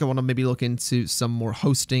also think I want to maybe look into some more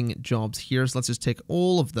hosting jobs here. So let's just take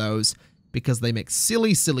all of those because they make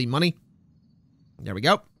silly, silly money. There we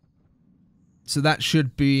go. So that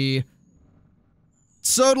should be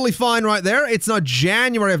totally fine right there. It's now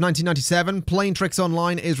January of 1997. Planetrix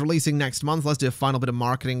Online is releasing next month. Let's do a final bit of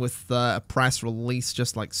marketing with a press release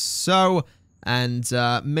just like so. And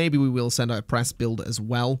maybe we will send out a press build as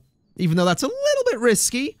well. Even though that's a little bit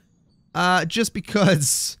risky. Just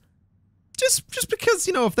because,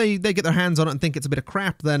 you know, if they get their hands on it and think it's a bit of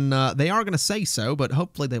crap, then they are going to say so. But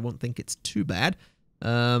hopefully they won't think it's too bad.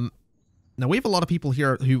 Now, we have a lot of people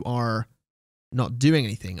here who are not doing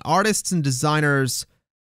anything. Artists and designers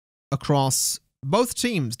across both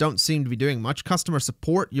teams don't seem to be doing much. Customer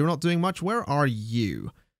support, you're not doing much. Where are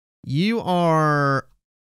you? You are...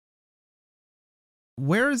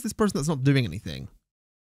 Where is this person that's not doing anything?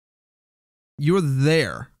 You're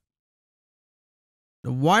there.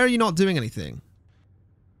 Why are you not doing anything?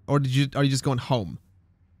 Or are you just going home?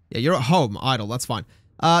 Yeah, you're at home, idle, that's fine.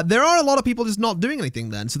 There are a lot of people just not doing anything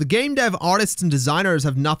then. So the game dev artists and designers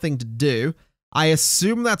have nothing to do. I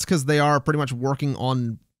assume that's because they are pretty much working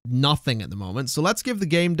on nothing at the moment. So let's give the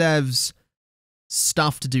game devs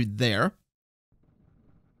stuff to do there.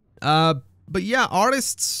 But yeah,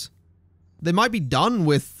 artists... They might be done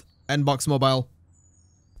with NBox Mobile.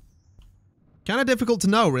 Kind of difficult to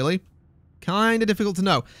know, really. Kind of difficult to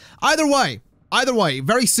know. Either way,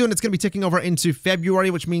 very soon it's going to be ticking over into February,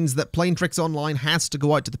 which means that Planetrix Online has to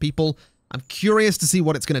go out to the people. I'm curious to see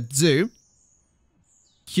what it's going to do.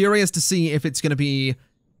 Curious to see if it's going to be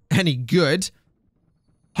any good.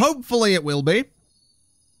 Hopefully it will be.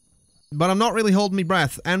 But I'm not really holding my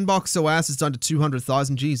breath. NBox OS is down to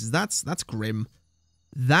 200,000. Jesus, that's grim.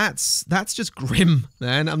 That's just grim,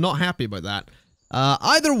 man. I'm not happy about that.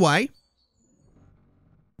 Either way,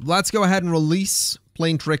 let's go ahead and release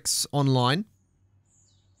Planetrix Online.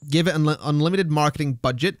 Give it an unlimited marketing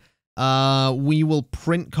budget. We will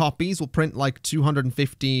print copies. We'll print like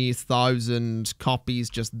 250,000 copies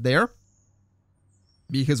just there.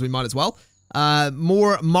 Because we might as well.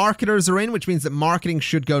 More marketers are in, which means that marketing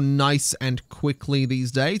should go nice and quickly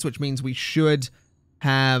these days, which means we should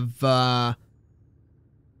have...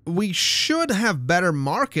 We should have better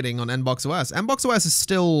marketing on NBox OS. NBox OS is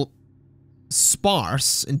still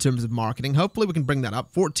sparse in terms of marketing. Hopefully we can bring that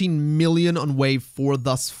up. 14 million on Wave 4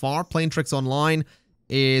 thus far. Playing Tricks Online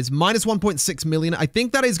is minus 1.6 million. I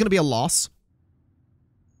think that is going to be a loss.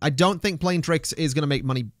 I don't think Playing Tricks is going to make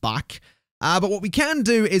money back. But what we can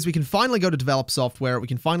do is we can finally go to develop software. We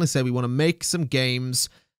can finally say we want to make some games.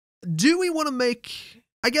 Do we want to make...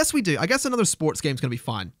 I guess we do. I guess another sports game is going to be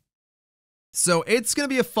fine. So it's going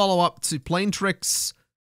to be a follow-up to Playing Tricks.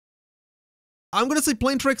 I'm going to say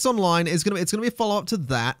Playing Tricks Online is going to be... It's going to be a follow-up to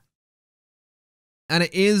that. And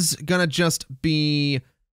it is going to just be...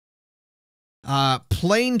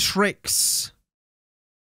 Playing Tricks...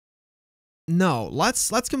 No, let's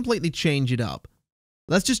completely change it up.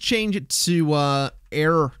 Let's just change it to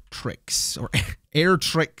Air Tricks or Air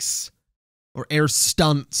Tricks or Air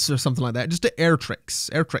Stunts or something like that. Just to Air Tricks.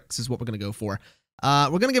 Air Tricks is what we're going to go for. We're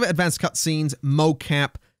going to give it advanced cutscenes,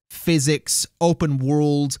 mocap, physics, open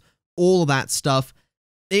world, all of that stuff.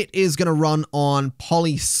 It is going to run on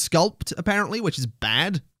Polysculpt apparently, which is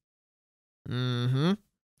bad.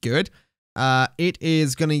 Good. It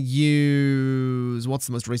is going to use, what's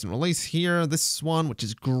the most recent release here? This one, which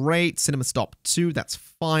is great. CinemaStop 2, that's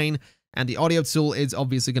fine. And the audio tool is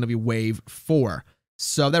obviously going to be Wave 4.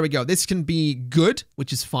 So there we go. This can be good,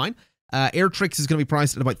 which is fine. Air Tricks is going to be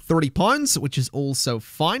priced at about £30, which is also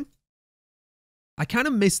fine. I kind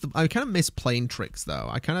of miss Playing Tricks though.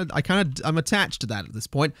 I'm attached to that at this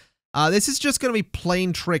point. This is just going to be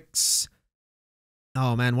Playing Tricks.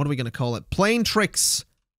 Oh man, what are we going to call it? Playing Tricks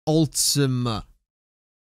Ultima,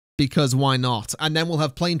 because why not? And then we'll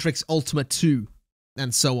have Playing Tricks Ultima 2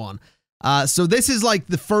 and so on. So this is like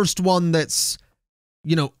the first one that's,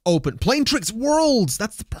 you know, open. Playing Tricks Worlds,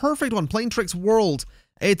 that's the perfect one. Playing Tricks World.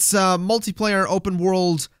 It's a multiplayer open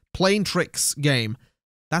world Playing Tricks game.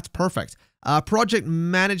 That's perfect. Project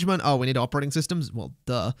management. Oh, we need operating systems? Well,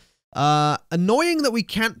 duh. Annoying that we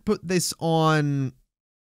can't put this on...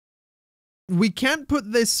 We can't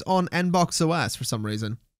put this on Nbox OS for some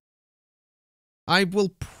reason. I will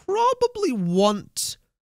probably want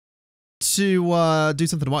to do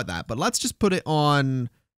something about that, but let's just put it on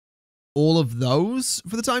all of those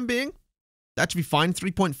for the time being. That should be fine.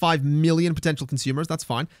 3.5 million potential consumers. That's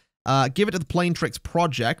fine. Give it to the Playing Tricks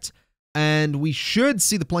project, and we should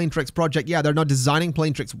see the Playing Tricks project. Yeah, they're not designing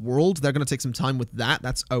Playing Tricks World. They're going to take some time with that.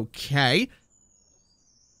 That's okay.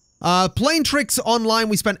 Playing Tricks Online,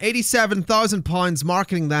 we spent £87,000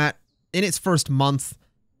 marketing that in its first month.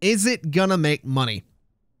 Is it gonna make money?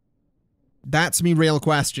 That's me real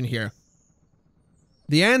question here.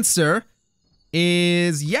 The answer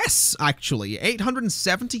is yes, actually.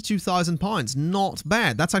 £872,000. Not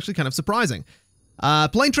bad. That's actually kind of surprising.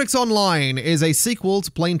 Playing Tricks Online is a sequel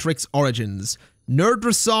to Playing Tricks Origins.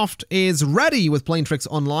 Nerdrosoft is ready with Playing Tricks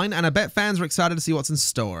Online, and I bet fans are excited to see what's in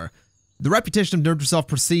store. The reputation of Nerdrosoft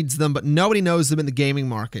precedes them, but nobody knows them in the gaming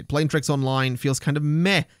market. Playing Tricks Online feels kind of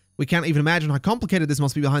meh. We can't even imagine how complicated this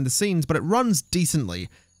must be behind the scenes, but it runs decently.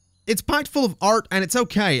 It's packed full of art, and it's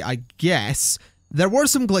okay, I guess. There were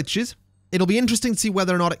some glitches. It'll be interesting to see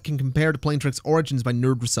whether or not it can compare to Playing Tricks Origins by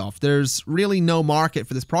Nerdrosoft. There's really no market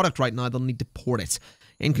for this product right now. They'll need to port it.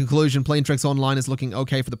 In conclusion, Playing Tricks Online is looking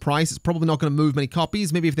okay for the price. It's probably not going to move many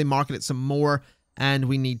copies. Maybe if they market it some more, and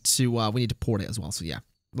we need to port it as well. So yeah.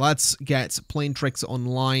 Let's get Playing Tricks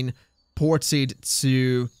Online ported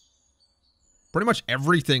to pretty much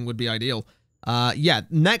everything would be ideal. Yeah,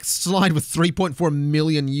 next slide with 3.4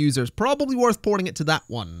 million users. Probably worth porting it to that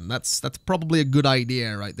one. That's probably a good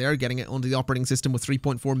idea right there, getting it onto the operating system with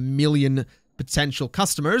 3.4 million potential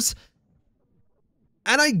customers.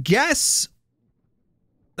 And I guess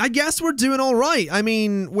we're doing all right. I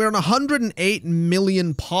mean, we're on £108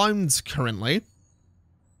 million currently.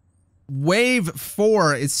 Wave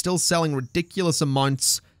 4 is still selling ridiculous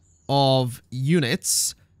amounts of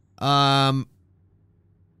units. Nbox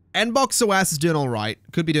OS is doing alright.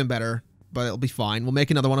 Could be doing better, but it'll be fine. We'll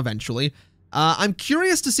make another one eventually. I'm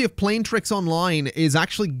curious to see if Playing Tricks Online is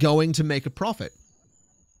actually going to make a profit.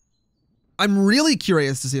 I'm really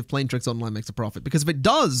curious to see if Playing Tricks Online makes a profit, because if it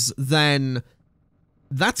does, then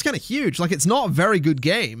that's kind of huge. Like, it's not a very good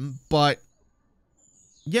game, but...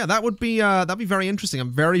 yeah, that'd be very interesting.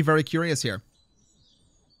 I'm very, very curious here.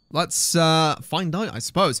 Let's find out, I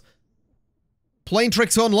suppose. Playing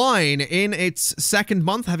Tricks Online in its second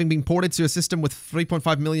month, having been ported to a system with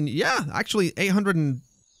 3.5 million. Yeah, actually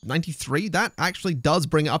 893. That actually does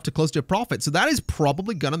bring it up to close to a profit. So that is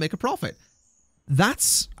probably gonna make a profit.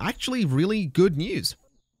 That's actually really good news.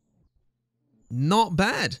 Not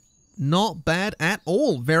bad. Not bad at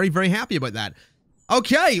all. Very, very happy about that.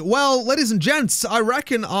 Okay, well, ladies and gents, I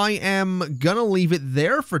reckon I am gonna leave it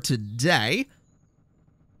there for today.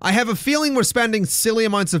 I have a feeling we're spending silly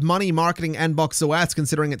amounts of money marketing Nbox OS,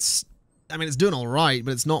 considering it's doing all right,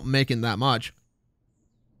 but it's not making that much.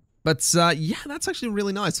 But yeah, that's actually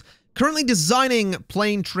really nice. Currently designing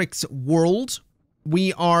Playing Tricks World.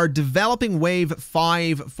 We are developing Wave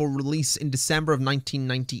 5 for release in December of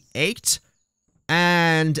 1998.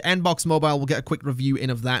 And Nbox Mobile, we'll get a quick review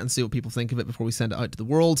in of that and see what people think of it before we send it out to the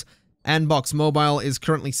world. Nbox Mobile is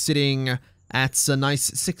currently sitting at a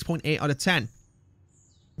nice 6.8 out of 10.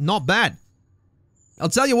 Not bad. I'll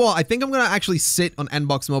tell you what, I think I'm going to actually sit on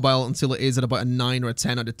Nbox Mobile until it is at about a 9 or a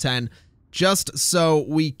 10 out of 10. Just so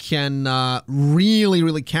we can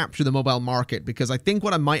really capture the mobile market. Because I think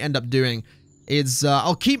what I might end up doing is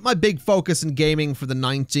I'll keep my big focus in gaming for the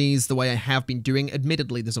 90s the way I have been doing.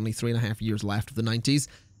 Admittedly, there's only 3.5 years left of the 90s.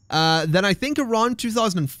 Then I think around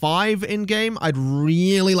 2005 in-game, I'd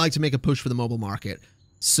really like to make a push for the mobile market.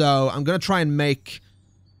 So I'm going to try and make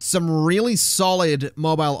some really solid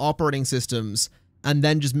mobile operating systems and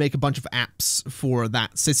then just make a bunch of apps for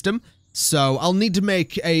that system. So I'll need to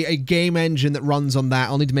make a game engine that runs on that.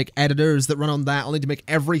 I'll need to make editors that run on that. I'll need to make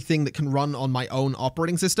everything that can run on my own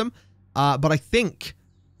operating system. But I think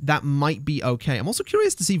that might be okay. I'm also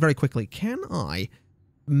curious to see very quickly, can I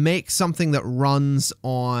make something that runs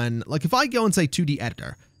on, like if I go and say 2D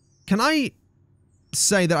editor, can I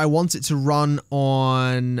say that I want it to run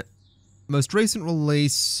on most recent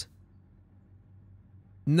release?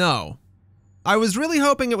 No. I was really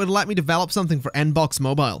hoping it would let me develop something for Nbox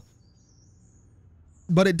Mobile.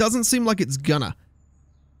 But it doesn't seem like it's gonna.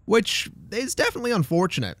 Which is definitely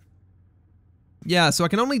unfortunate. Yeah, so I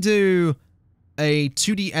can only do a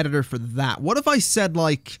 2D editor for that. What if I said,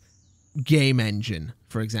 like, game engine,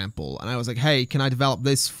 for example, and I was like, hey, can I develop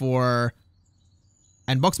this for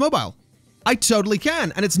Nbox Mobile? I totally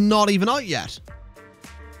can, and it's not even out yet.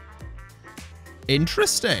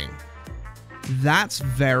 Interesting. That's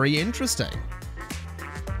very interesting.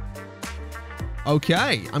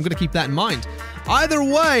 Okay, I'm gonna keep that in mind. Either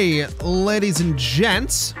way, ladies and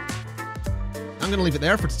gents, I'm going to leave it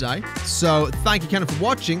there for today. So, thank you, Ken, for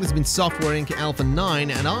watching. This has been Software Inc. Alpha 9,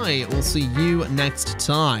 and I will see you next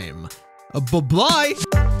time. Bye-bye!